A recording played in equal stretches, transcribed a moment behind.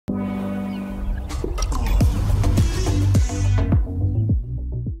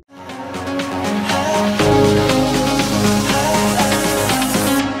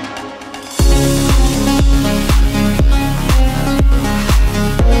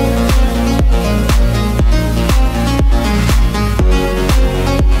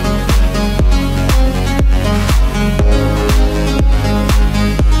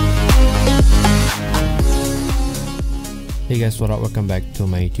what up, welcome back to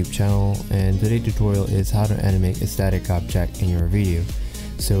my YouTube channel, and today's tutorial is how to animate a static object in your video.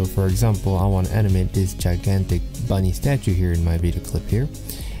 So for example, I want to animate this gigantic bunny statue here in my video clip here,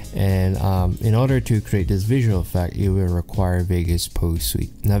 and in order to create this visual effect you will require Vegas Pose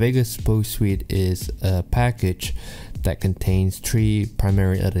Suite. Now Vegas Pose Suite is a package that contains three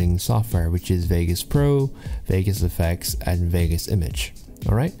primary editing software, which is Vegas Pro, Vegas FX, and Vegas Image.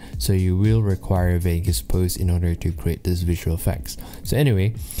 Alright, so you will require Vegas Pose in order to create this visual effects. So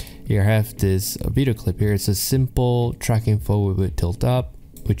anyway, here I have this video clip here. It's a simple tracking forward with tilt up,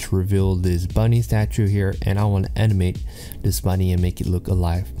 which reveal this bunny statue here, and I want to animate this bunny and make it look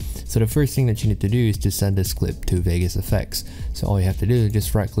alive. So the first thing that you need to do is to send this clip to Vegas FX. So all you have to do is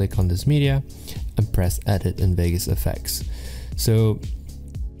just right click on this media and press edit in Vegas FX. So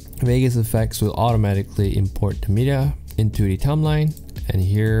Vegas FX will automatically import the media into the timeline, and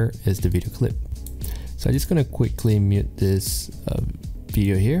here is the video clip. So I'm just gonna quickly mute this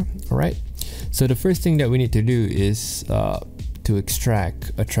video here. Alright, so the first thing that we need to do is to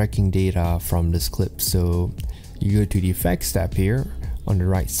extract a tracking data from this clip. So you go to the effects tab here on the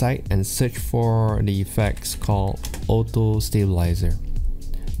right side and search for the effects called auto stabilizer,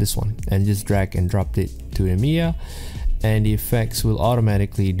 this one, and just drag and drop it to the media, and the effects will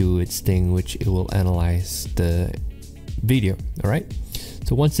automatically do its thing, which it will analyze the video. Alright,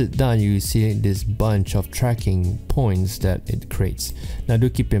 so once it's done, you see this bunch of tracking points that it creates. Now do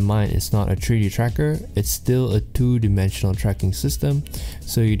keep in mind, it's not a 3D tracker, it's still a two-dimensional tracking system,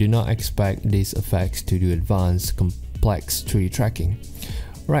 so you do not expect these effects to do advanced complex 3D tracking.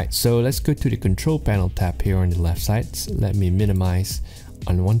 Right, so let's go to the control panel tab here on the left side. So let me minimize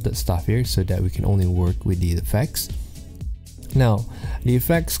unwanted stuff here so that we can only work with these effects. Now, the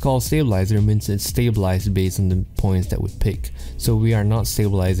effects called stabilizer means it's stabilized based on the points that we pick. So we are not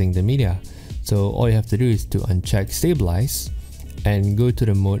stabilizing the media. So all you have to do is to uncheck stabilize and go to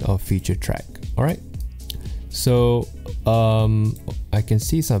the mode of feature track. Alright, so I can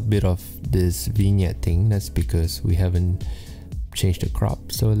see some bit of this vignette thing. That's because we haven't changed the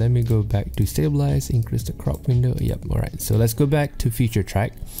crop. So let me go back to stabilize, increase the crop window. Yep, alright, so let's go back to feature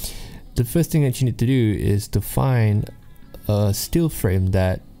track. The first thing that you need to do is to find a still frame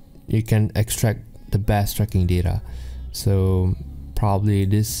that you can extract the best tracking data. So probably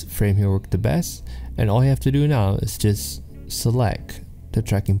this frame here worked the best, and all you have to do now is just select the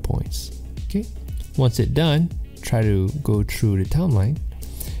tracking points. Okay, once it's done, try to go through the timeline,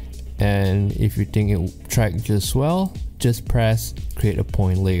 and if you think it tracked just well, just press create a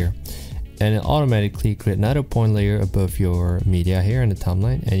point layer, and it automatically create another point layer above your media here in the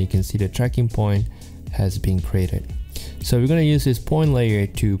timeline, and you can see the tracking point has been created. So we're going to use this point layer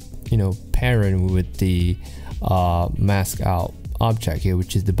to, parent with the mask out object here,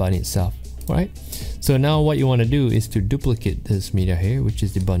 which is the bunny itself. Alright, so now what you want to do is to duplicate this media here, which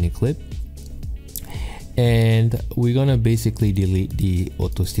is the bunny clip, and we're gonna basically delete the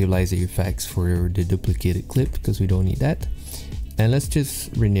auto stabilizer effects for the duplicated clip because we don't need that. And let's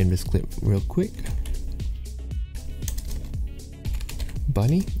just rename this clip real quick,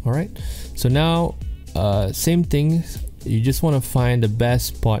 bunny. Alright, so now same thing, you just want to find the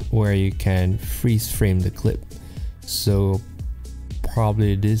best spot where you can freeze frame the clip. So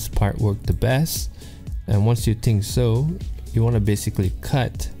probably this part worked the best, and once you think so, you want to basically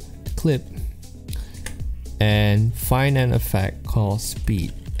cut the clip and find an effect called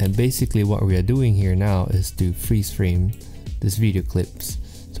speed. And basically what we are doing here now is to freeze frame this video clips.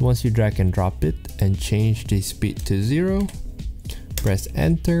 So once you drag and drop it and change the speed to 0, press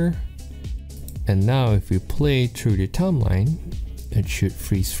enter, and now if we play through the timeline, it should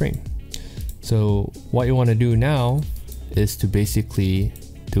freeze frame. So what you want to do now is to basically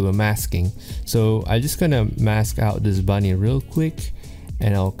do a masking. So I'm just gonna mask out this bunny real quick,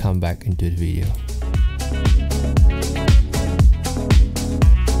 and I'll come back into the video.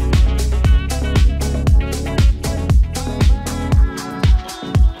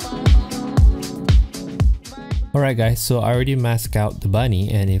 Alright guys, so I already masked out the bunny,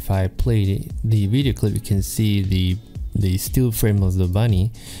 and if I play the video clip, you can see the still frame of the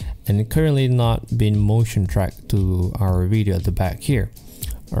bunny, and it currently not been motion tracked to our video at the back here.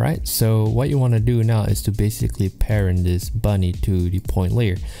 Alright, so what you want to do now is to basically parent this bunny to the point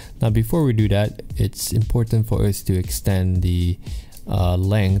layer. Now before we do that, it's important for us to extend the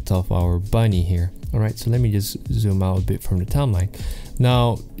length of our bunny here. Alright, so let me just zoom out a bit from the timeline.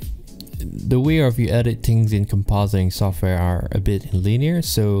 Now the way of you edit things in compositing software are a bit linear,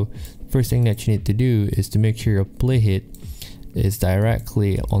 so first thing that you need to do is to make sure your playhead is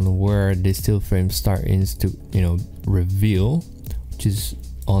directly on where the still frame starts to reveal, which is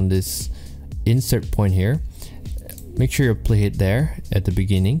on this insert point here. make sure you play it there at the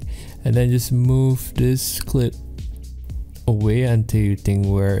beginning, and then just move this clip away until you think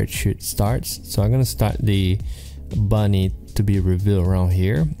where it should start. So I'm gonna start the bunny to be revealed around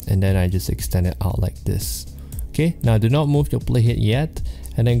here, and then I just extend it out like this. Okay, now do not move your playhead yet,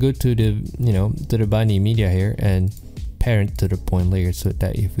 and then go to the to the bunny media here and parent to the point layer, so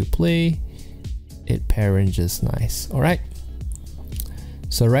that if we play it parents just nice. All right,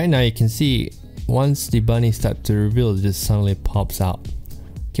 so right now you can see once the bunny starts to reveal, it just suddenly pops out.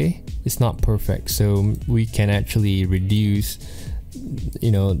 Okay, it's not perfect, so we can actually reduce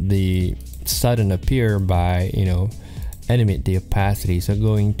the sudden appear by animate the opacity. So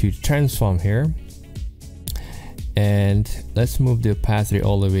going to transform here, and let's move the opacity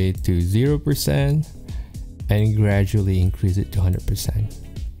all the way to 0% and gradually increase it to 100%.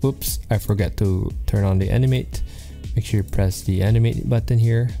 Oops, I forgot to turn on the animate. Make sure you press the animate button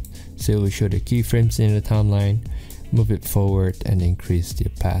here so it will show the keyframes in the timeline. Move it forward and increase the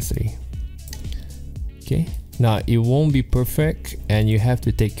opacity. Okay, now it won't be perfect and you have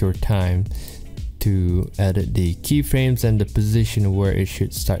to take your time to edit the keyframes and the position where it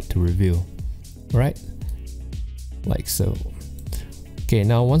should start to reveal. Right, like so. Okay,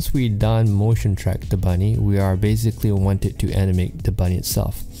 now once we done motion track the bunny, we are basically wanted to animate the bunny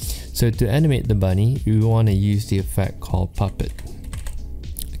itself. So to animate the bunny, we want to use the effect called puppet.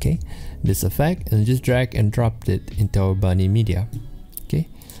 Okay, this effect, and just drag and drop it into our bunny media. Okay,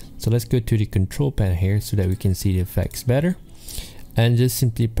 so let's go to the control panel here so that we can see the effects better, and just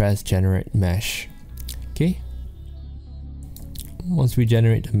simply press generate mesh. Okay, once we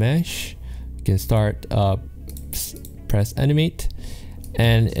generate the mesh, you can start press animate,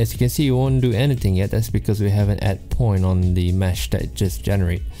 and as you can see, it won't do anything yet. That's because we haven't add point on the mesh that just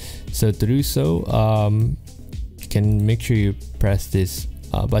generate. So to do so, you can make sure you press this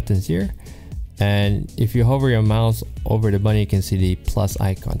buttons here, and if you hover your mouse over the bunny, you can see the plus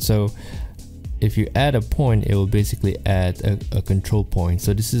icon. So if you add a point, it will basically add a control point.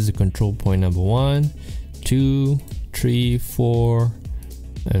 So this is a control point number 1, 2, 3, 4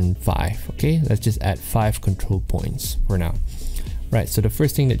 and 5. Okay, let's just add 5 control points for now. Right, so the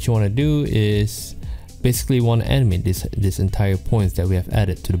first thing that you want to do is basically want to animate this entire points that we have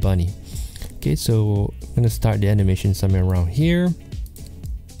added to the bunny. Okay, so I'm going to start the animation somewhere around here.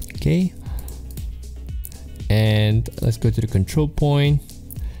 Okay, and let's go to the control point.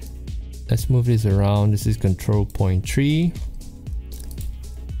 Let's move this around. This is control point 3.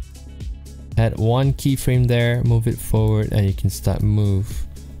 Add 1 keyframe there, move it forward, and you can start move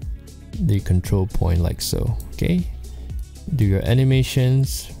the control point like so. Okay, do your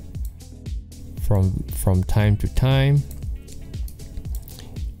animations from time to time,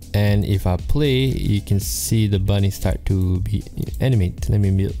 and if I play, you can see the bunny start to be animate. Let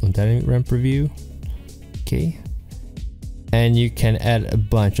me build on dynamic ramp preview. Okay, and you can add a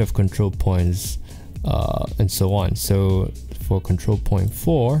bunch of control points and so on. So for control point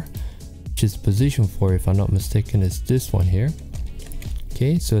 4, which is position 4 if I'm not mistaken, is this one here.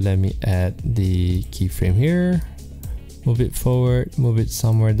 Okay, so let me add the keyframe here, move it forward, move it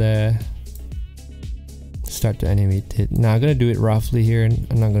somewhere there, start to animate it. Now I'm gonna do it roughly here, and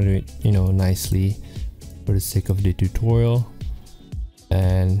I'm not gonna do it nicely for the sake of the tutorial.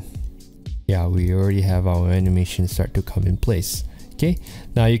 And yeah, we already have our animation start to come in place. Okay,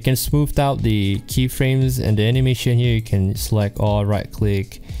 now you can smooth out the keyframes and the animation here. You can select all, right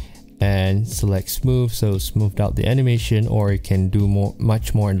click and select smooth, so smoothed out the animation, or you can do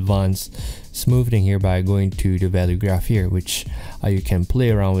much more advanced smoothing here by going to the value graph here, which you can play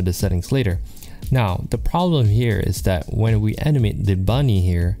around with the settings later. Now the problem here is that when we animate the bunny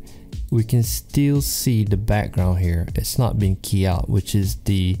here, we can still see the background here. It's not being keyed out, which is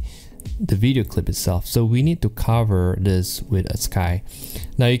the video clip itself. So we need to cover this with a sky.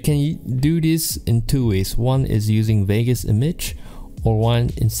 Now you can do this in 2 ways. One is using Vegas image, or one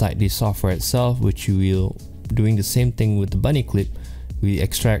inside the software itself, which you will doing the same thing with the bunny clip. We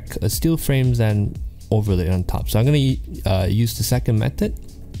extract still frames and overlay on top. So I'm going to use the second method.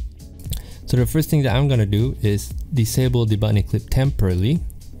 So the first thing that I'm going to do is disable the bunny clip temporarily.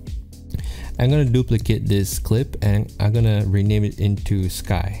 I'm going to duplicate this clip and I'm going to rename it into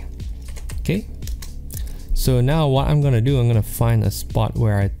sky. Okay, so now what I'm going to do, I'm going to find a spot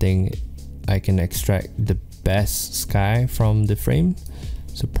where I think I can extract the best sky from the frame.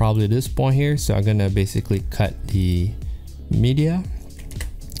 So probably this point here. So I'm going to basically cut the media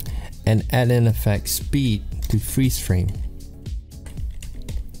and add an effect speed to freeze frame.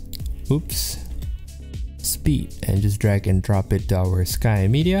 Oops, speed, and just drag and drop it to our sky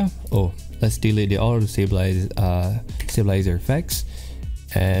media. Oh, let's delete the auto stabilizer effects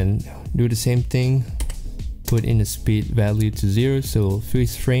and do the same thing put in the speed value to 0, so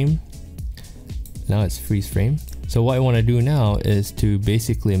freeze frame. Now it's freeze frame. So what I want to do now is to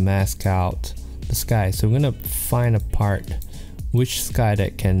basically mask out the sky. So I'm gonna find a part which sky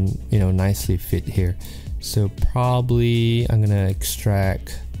that can, you know, nicely fit here. So probably I'm gonna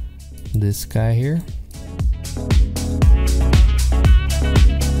extract this guy here.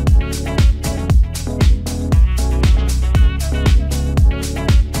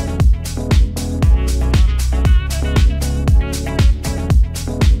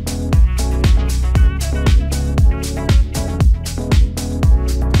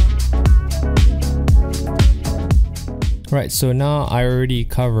 Right, so now I already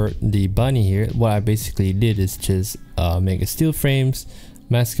covered the bunny here. What I basically did is just make a still frames,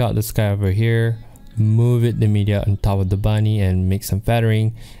 mask out the sky over here, move it the media on top of the bunny, and make some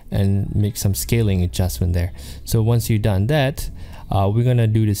feathering and make some scaling adjustment there. So once you've done that, we're gonna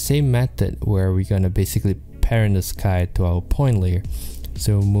do the same method where we're gonna basically parent the sky to our point layer.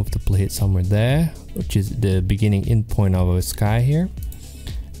 So move the playhead somewhere there, which is the beginning end point of our sky here,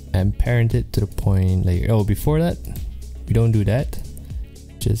 and parent it to the point layer. Oh, before that, we don't do that.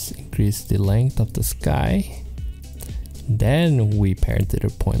 Just increase the length of the sky, then we parent to the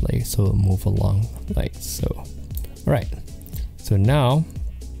point layer, so it'll move along like so. All right, so now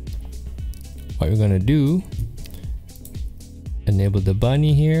what we're gonna do, enable the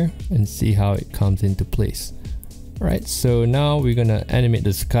bunny here and see how it comes into place. All right, so now we're gonna animate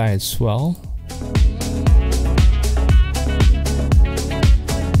the sky as well.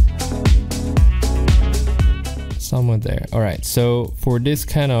 Somewhere there. All right, so for this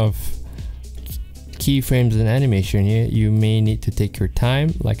kind of keyframes and animation here, you may need to take your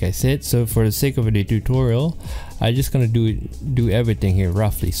time, like I said. So for the sake of the tutorial, I'm just gonna do everything here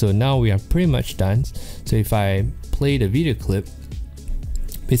roughly. So now we are pretty much done. So if I play the video clip,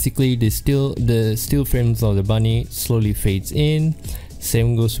 basically the still frames of the bunny slowly fades in.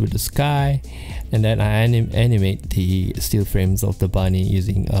 Same goes with the sky, and then I animate the still frames of the bunny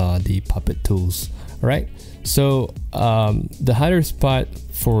using the puppet tools. All right. So the hardest part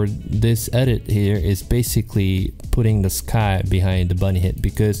for this edit here is basically putting the sky behind the bunny head,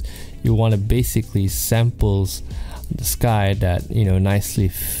 because you want to basically samples the sky that, you know, nicely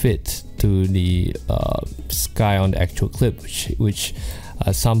fit to the sky on the actual clip, which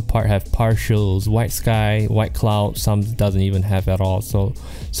some part have partials, white sky, white cloud, some doesn't even have at all. So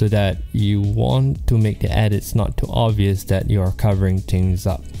that you want to make the edits not too obvious that you are covering things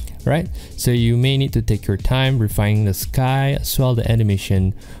up. Right, so you may need to take your time refining the sky as well the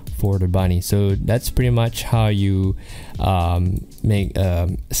animation for the bunny. So that's pretty much how you make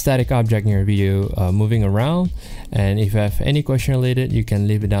a static object in your video moving around. And if you have any question related, you can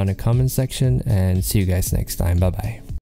leave it down in the comment section, and see you guys next time. Bye bye.